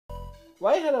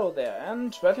Why hello there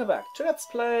and welcome back to Let's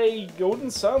Play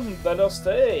Golden Sun Battle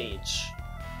Stage.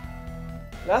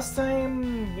 Last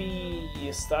time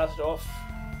we started off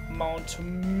Mount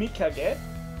Mikage.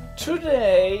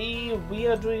 Today we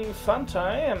are doing fun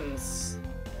times.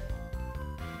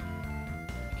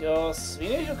 Because we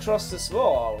need to cross this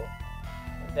wall.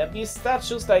 There'll be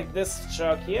statues like this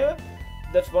jerk here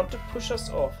that want to push us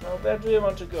off. Now where do we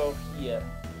want to go here?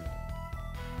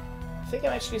 I think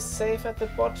I'm actually safe at the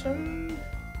bottom.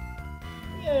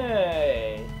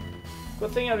 Yay!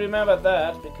 Good thing I remember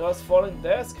that, because falling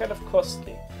there is kind of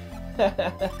costly.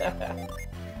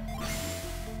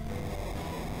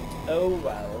 Oh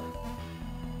well.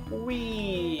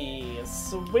 We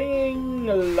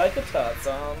swing like a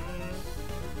Tarzan.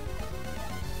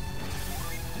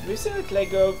 We've seen the clay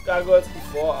gargoyles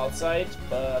before outside,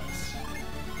 but...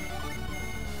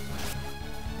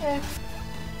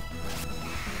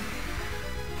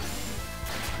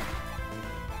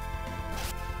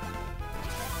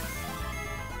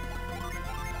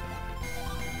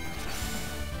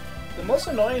 The most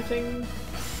annoying thing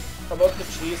about the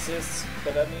trees is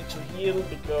that I need to heal,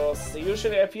 because they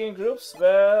usually appear in groups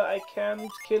where I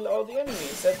can't kill all the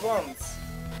enemies at once.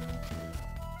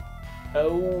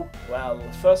 Oh, well,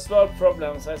 first world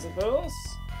problems, I suppose?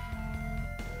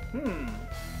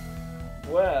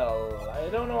 Well, I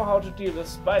don't know how to deal with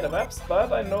spider webs,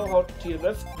 but I know how to deal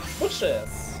with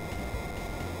bushes.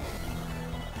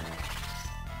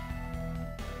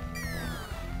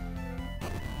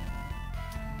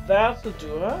 That'll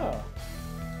do her.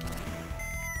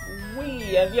 And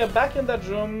we are back in that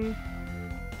room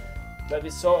where we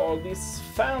saw all these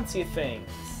fancy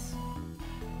things.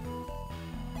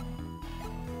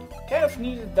 Kind of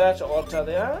needed that altar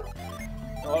there,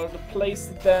 in order to place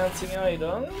the dancing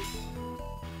idol.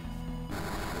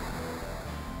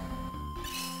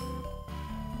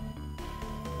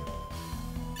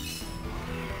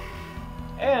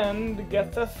 And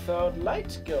get the third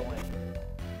light going.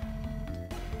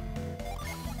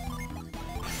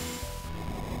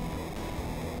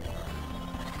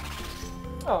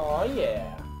 Oh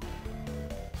yeah.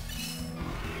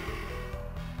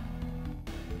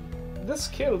 This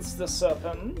kills the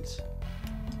serpent.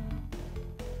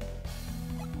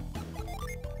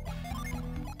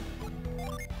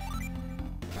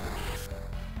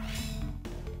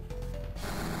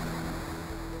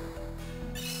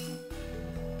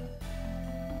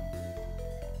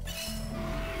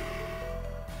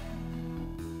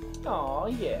 Oh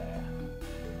yeah.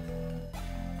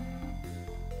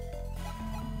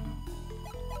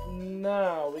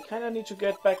 Now, we kinda need to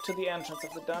get back to the entrance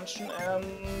of the dungeon, and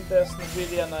there's not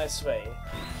really a nice way.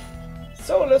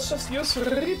 So let's just use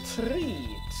retreat.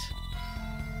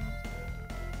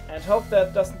 And hope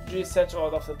that doesn't reset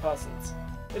all of the puzzles.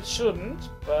 It shouldn't,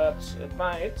 but it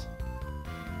might.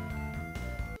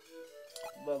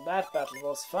 Well, that battle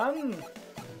was fun.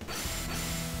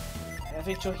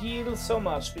 Having to heal so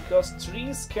much, because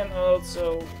trees can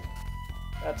also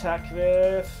attack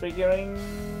with triggering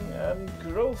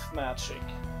growth magic,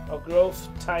 or growth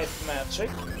type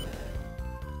magic,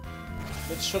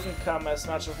 which shouldn't come as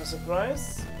much of a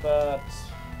surprise, but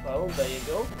well, there you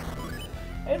go.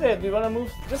 Anyway, we want to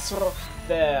move this rock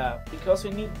there, because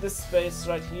we need this space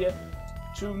right here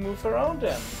to move around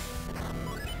in.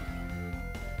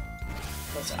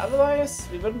 Because otherwise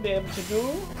we wouldn't be able to do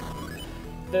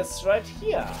this right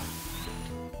here.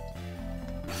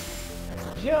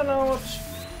 And here on out,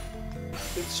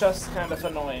 it's just kind of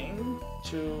annoying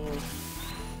to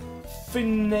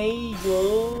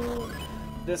finagle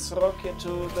this rock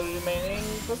into the remaining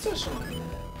position,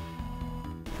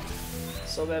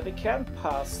 so that we can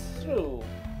pass through.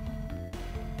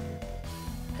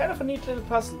 Kind of a neat little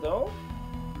puzzle though.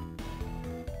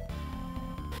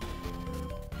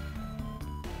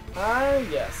 Ah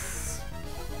yes.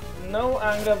 No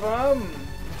anglerworm.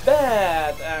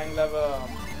 Bad anglerworm.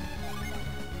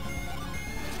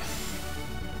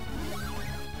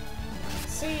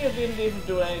 See, you didn't even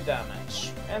do any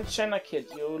damage. And Chenna killed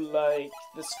you like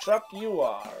the scrub you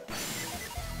are.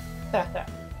 Now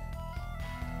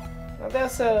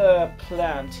there's a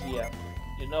plant here.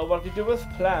 You know what we do with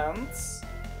plants?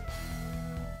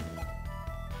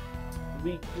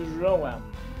 We grow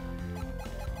them.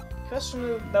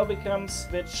 Question now becomes,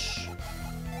 which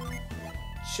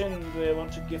Chin do I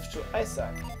want to give to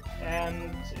Isaac?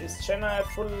 And is Chenna at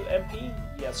full MP?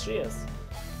 Yes, she is.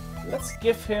 Let's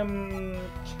give him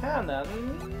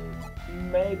cannon,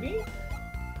 maybe?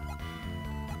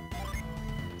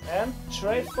 And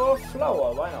trade for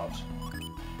flower, why not?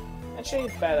 Actually,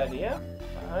 bad idea.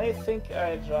 I think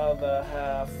I'd rather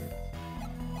have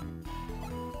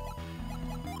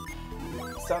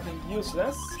something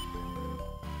useless.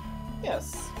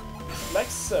 Yes, like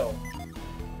so.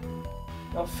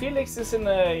 Now Felix is in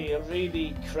a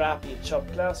really crappy chop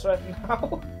class right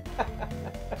now.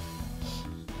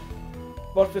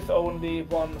 But with only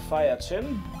one fire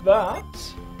chin, but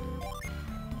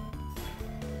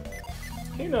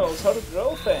he knows how to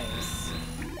grow things,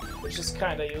 which is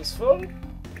kinda useful.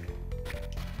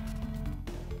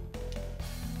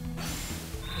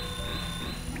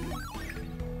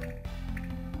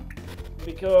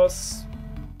 Because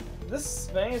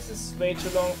this maze is way too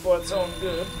long for its own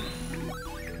good.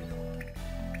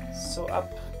 So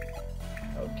up.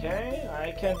 Okay,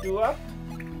 I can do up.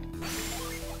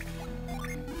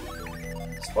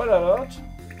 Spoiler alert.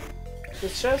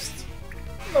 This chest,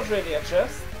 not really a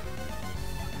chest.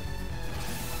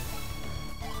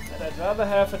 And I'd rather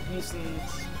have a decent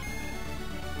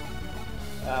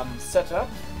setup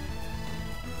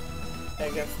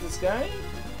against this guy.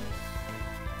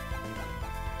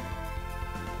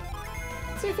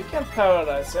 See if we can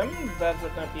paralyze him. That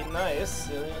would not be nice,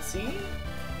 you see?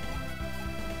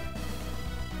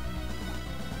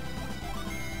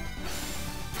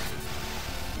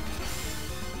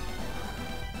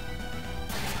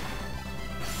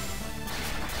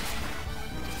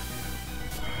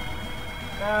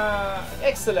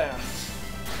 Excellent!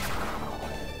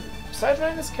 Side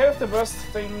rain is kind of the worst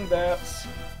thing that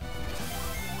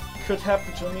could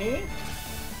happen to me.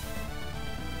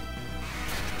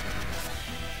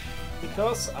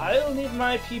 Because I'll need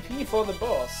my PP for the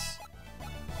boss.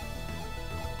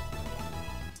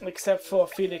 Except for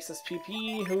Felix's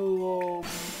PP, who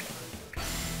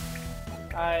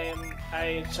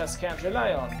I just can't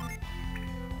rely on.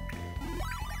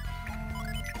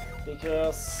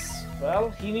 Because, well,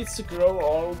 he needs to grow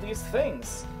all these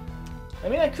things. I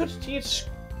mean, I could teach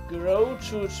grow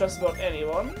to just about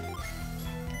anyone.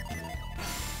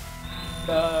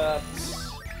 But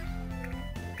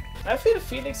I feel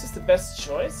Felix is the best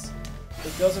choice.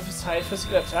 Because of his high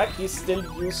physical attack, he's still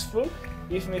useful,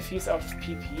 even if he's out of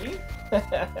PP.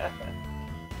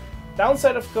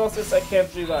 Downside, of course, is I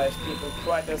can't revive people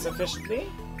quite as efficiently.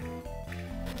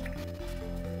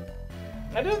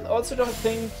 I also don't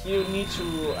think you need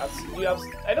to.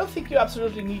 I don't think you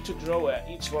absolutely need to grow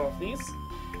each one of these.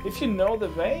 If you know the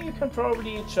way, you can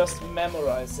probably just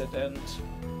memorize it and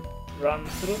run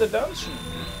through the dungeon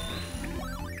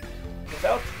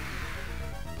without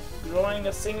growing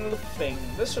a single thing.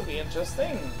 This should be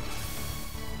interesting.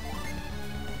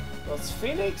 Because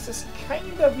Felix is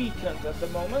kinda weakened at the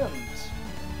moment.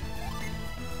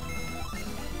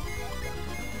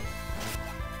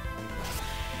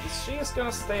 She is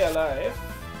gonna stay alive.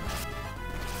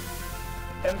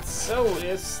 And so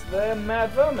is the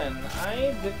Mad Vermin.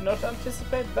 I did not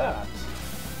anticipate that.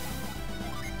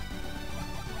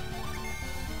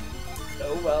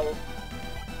 Oh well.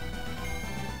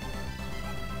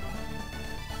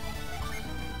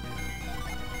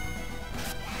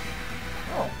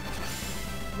 Oh.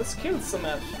 This kills the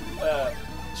Mad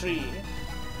tree.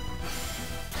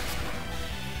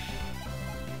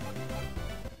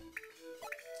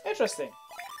 Interesting.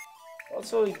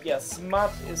 Also, yes,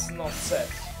 mud is not set,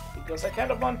 because I kind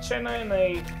of want Jenna in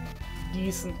a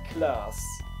decent class.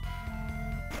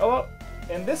 Oh well,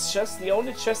 in this chest, the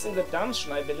only chest in the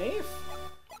dungeon, I believe,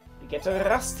 we get a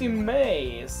rusty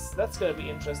maze. That's gonna be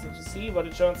interesting to see what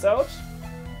it turns out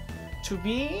to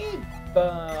be,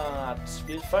 but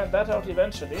we'll find that out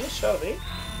eventually, shall we?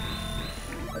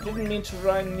 I didn't mean to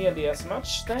rhyme nearly as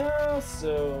much there,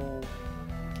 so...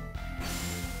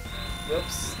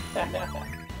 Oops.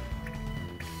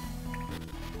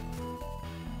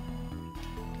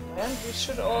 And we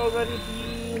should already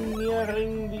be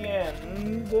nearing the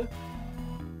end.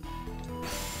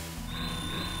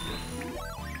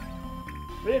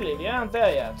 Really, we aren't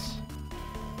there yet.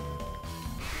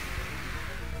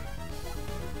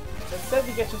 Instead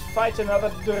we get to fight another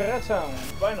Dreadhound.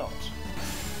 Why not?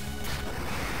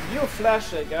 You flash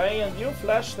that guy, and you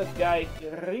flash that guy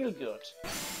real good.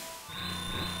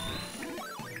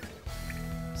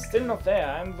 Still not there.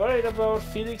 I'm worried about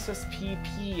Felix's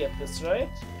PP at this rate.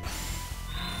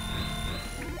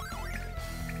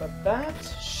 But that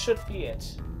should be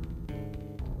it.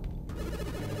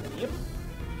 Yep.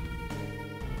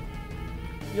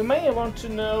 You may want to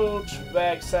note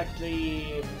where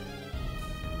exactly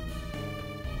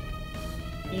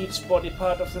each body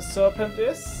part of the Serpent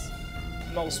is.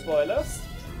 No spoilers.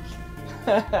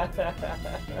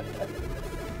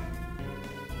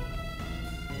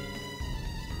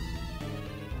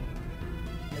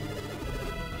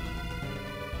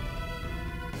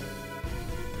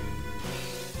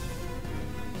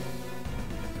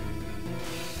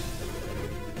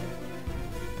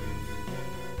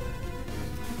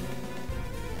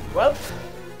 Well,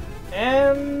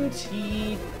 and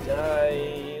he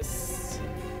dies.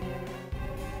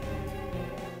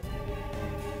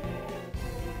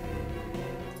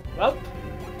 Well,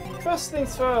 first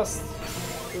things first,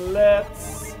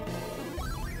 let's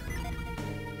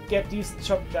get these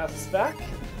chop glasses back.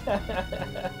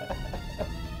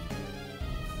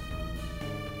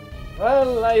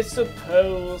 Well, I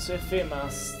suppose if we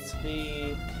must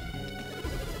be...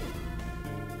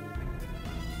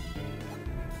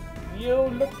 You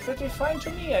look pretty fine to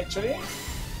me, actually.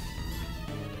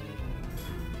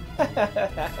 A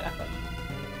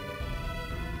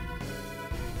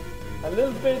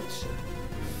little bit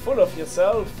full of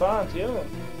yourself, aren't you?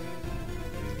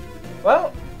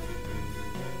 Well,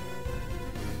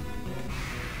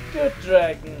 good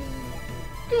dragon.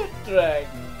 Good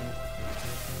dragon.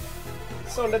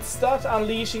 So let's start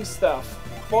unleashing stuff.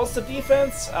 Bolster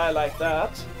defense, I like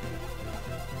that.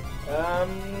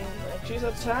 Increase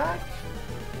attack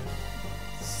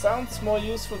sounds more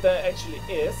useful than it actually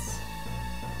is.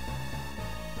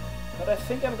 But I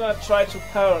think I'm gonna try to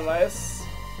paralyze.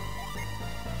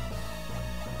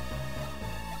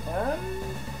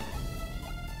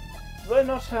 Do I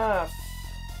not have?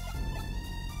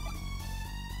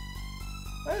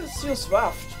 Let's use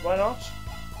Waft, why not?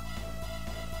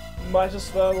 Might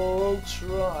as well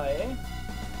try.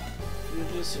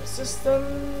 Reduce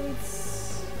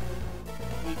resistance,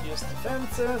 reduce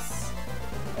defenses,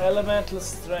 elemental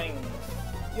strength.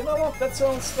 You know what, that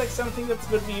sounds like something that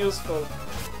would be useful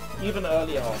even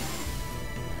earlier on.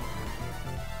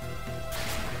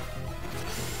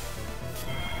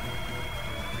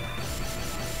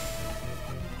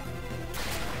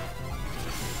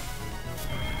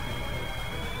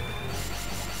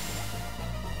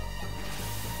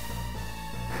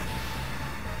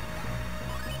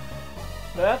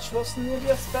 That wasn't nearly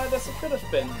as bad as it could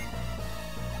have been.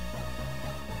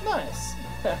 Nice.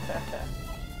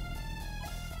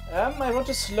 I want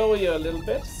to slow you a little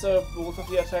bit, so both of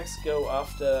the attacks go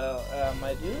after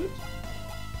my dude.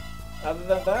 Other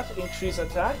than that, increase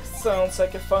attack sounds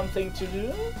like a fun thing to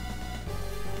do.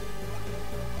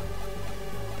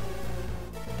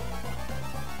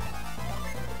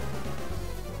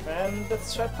 And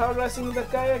let's try paralyzing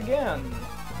that guy again.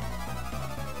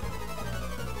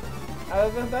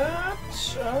 Other than that,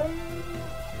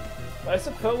 I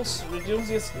suppose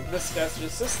reducing this guy's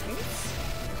resistance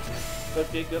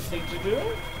could be a good thing to do.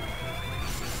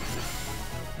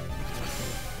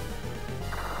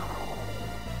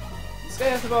 This guy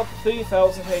has about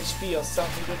 3000 HP or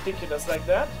something ridiculous like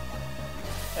that.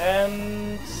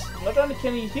 And not only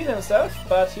can he heal himself,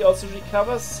 but he also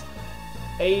recovers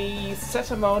a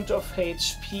set amount of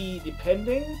HP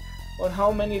depending on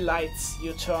how many lights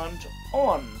you turned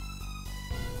on.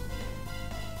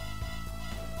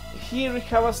 He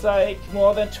recovers like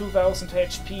more than 2000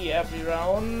 HP every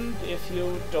round if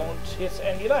you don't hit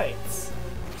any lights.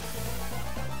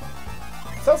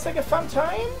 Sounds like a fun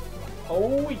time?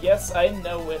 Oh yes, I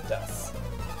know it does.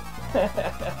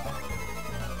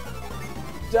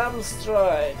 Double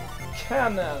strike,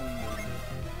 cannon.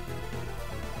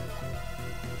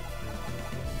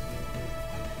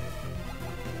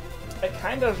 I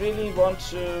kinda really want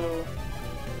to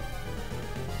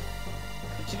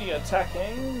continue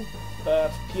attacking,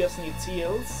 but Pierce needs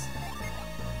heals.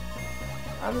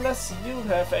 Unless you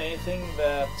have anything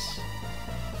that...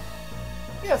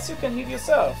 Yes, you can heal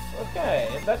yourself. Okay,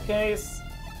 in that case...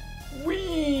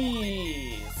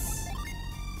 Wheeze!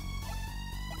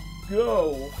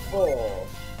 Go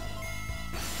forth.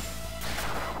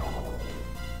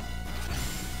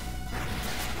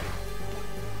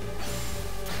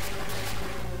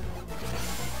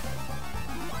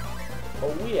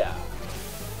 Oh yeah.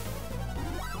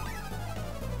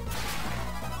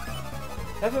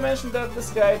 Have you mentioned that this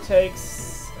guy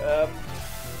takes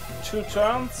 2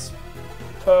 turns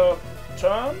per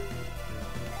turn?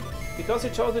 Because he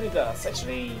totally does.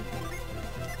 Actually,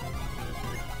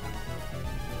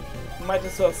 might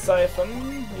as well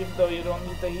siphon, even though you don't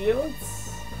need the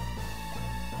heals.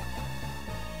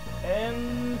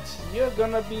 And you're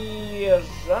gonna be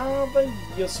rather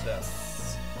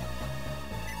useless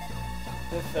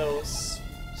with those.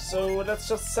 So let's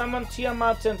just summon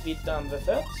Tiamat and be done with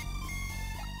it.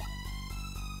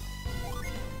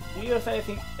 Do you have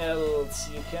anything else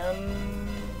you can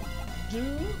do?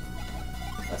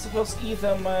 I suppose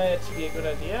Ether might be a good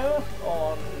idea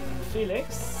on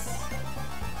Felix.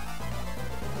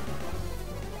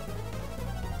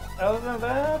 Other than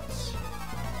that,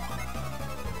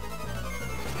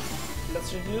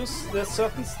 let's reduce the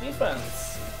Serpent's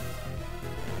defense.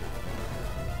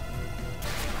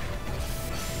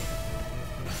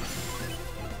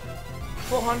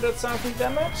 400 something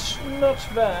damage, not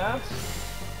bad.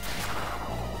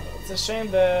 It's a shame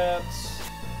that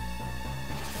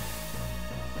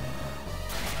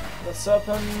the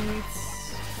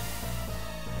serpents...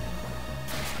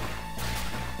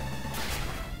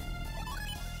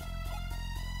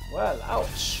 Well,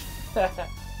 ouch.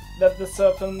 That the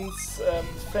serpent's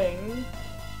thing,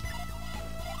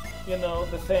 you know,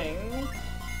 the thing.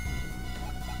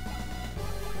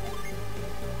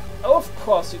 Oh, of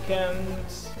course you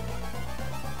can't.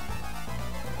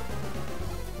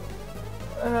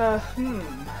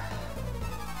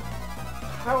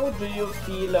 How do you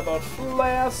feel about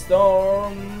Flare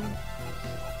Storm?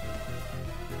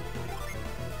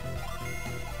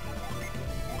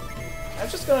 I'm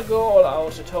just gonna go all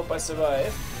out and hope I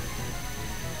survive.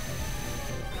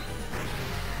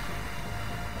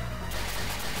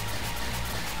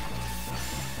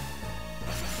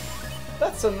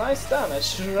 That's a nice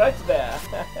damage right there.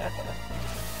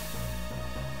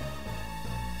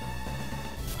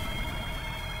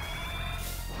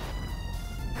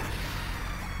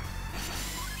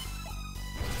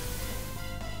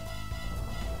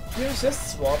 He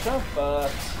resists water,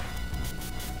 but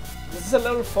this is a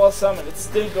level 4 summon. It's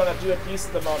still gonna do a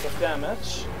decent amount of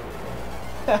damage.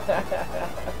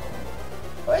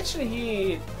 Well, actually,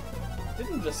 he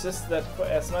didn't resist that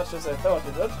as much as I thought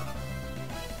he would.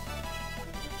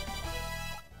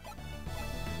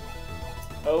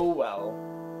 Oh well.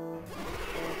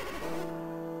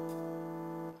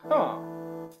 Huh.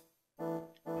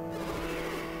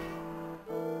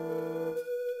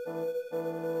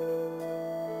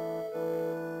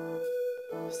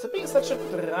 Stop being such a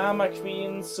drama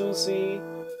queen, Susie.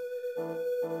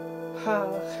 Ha.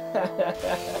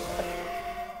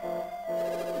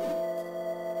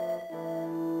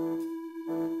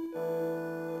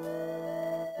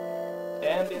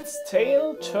 And its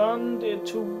tail turned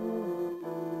into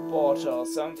water or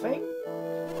something.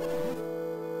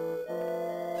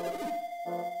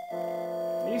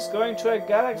 He's going to a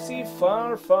galaxy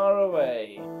far, far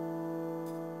away.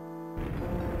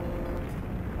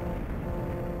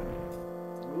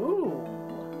 Ooh.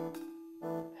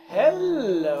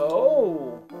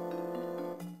 Hello.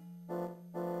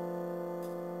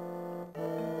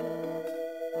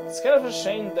 It's kind of a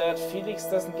shame that Felix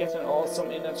doesn't get an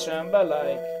awesome inner chamber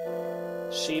like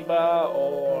Sheba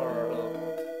or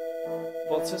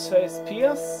what's his face,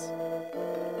 Pierce?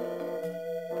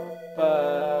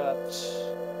 But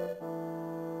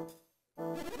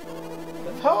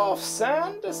the power of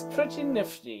sand is pretty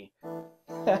nifty.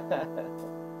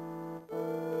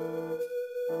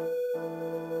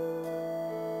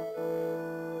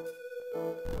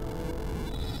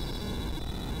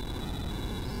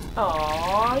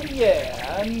 Aw,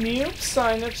 yeah, noob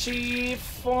synergy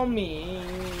for me.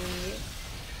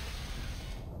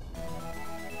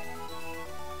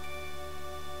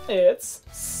 It's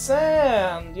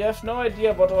sand! You have no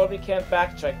idea what all we can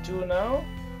backtrack to now.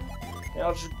 In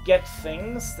order to get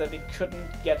things that we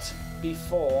couldn't get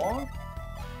before.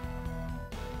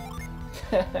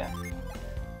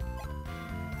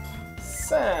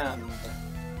 Sand.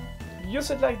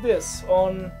 Use it like this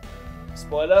on...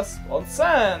 spoilers, on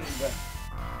sand!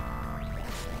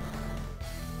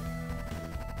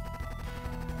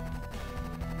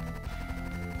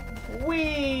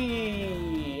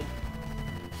 Whee!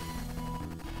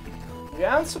 We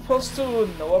aren't supposed to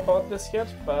know about this yet,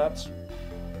 but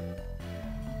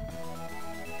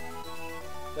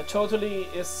there totally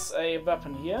is a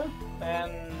weapon here,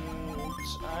 and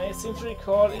I seem to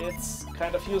recall it's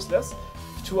kind of useless,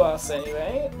 to us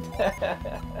anyway.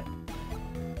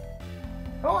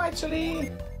 Oh,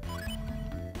 actually,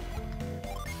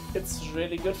 it's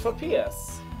really good for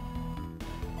PS.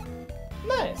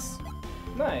 Nice,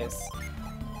 nice.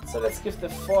 So let's give the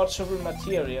forgeable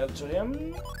material to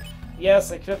him.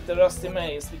 Yes, equip the Rusty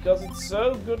Mace, because it's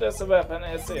so good as a weapon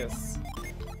as is.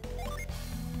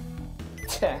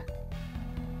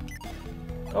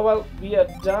 Oh well, we are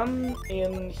done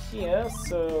in here,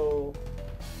 so...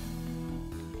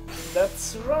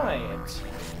 that's right.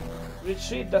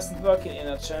 Retreat doesn't work in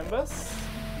inner chambers.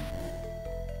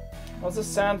 Also,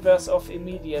 sand wears off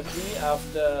immediately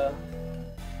after...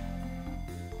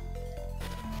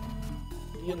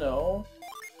 you know...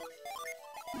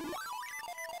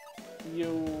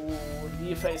 you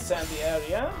leave a sandy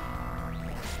area.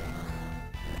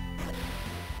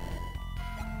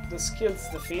 This kills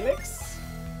the Felix.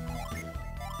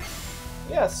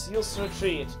 Yes, use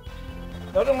retreat.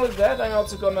 Not only that, I'm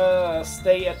also gonna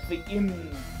stay at the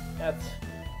inn at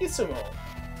Izumo.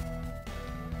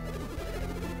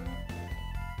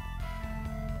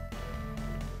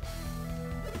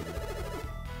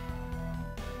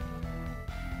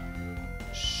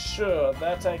 Sure,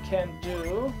 that I can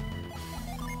do.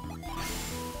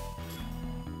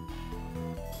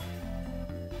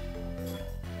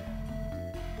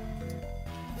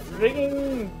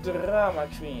 Frigging drama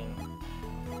queen.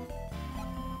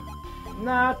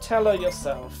 Nah, tell her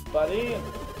yourself, buddy.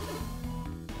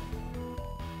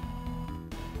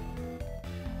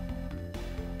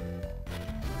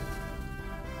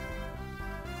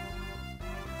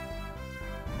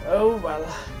 Oh well.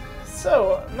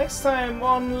 So, next time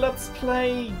on Let's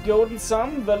Play Golden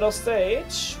Sun, The Lost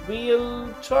Age,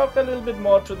 we'll talk a little bit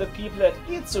more to the people at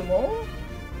Itsumo,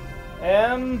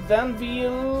 and then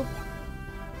we'll...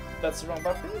 That's the wrong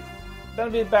button.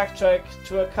 Then we'll backtrack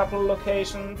to a couple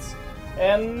locations,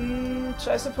 and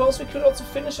I suppose we could also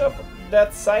finish up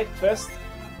that side quest,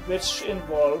 which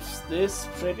involves this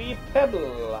pretty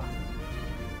pebble.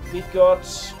 We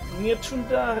got near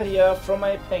Tundaria from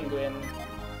my penguin.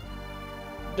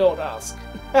 Don't ask.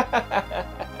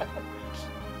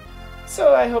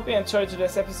 So I hope you enjoyed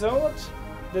today's episode.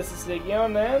 This is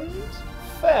Legion, and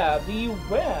fare thee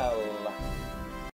well.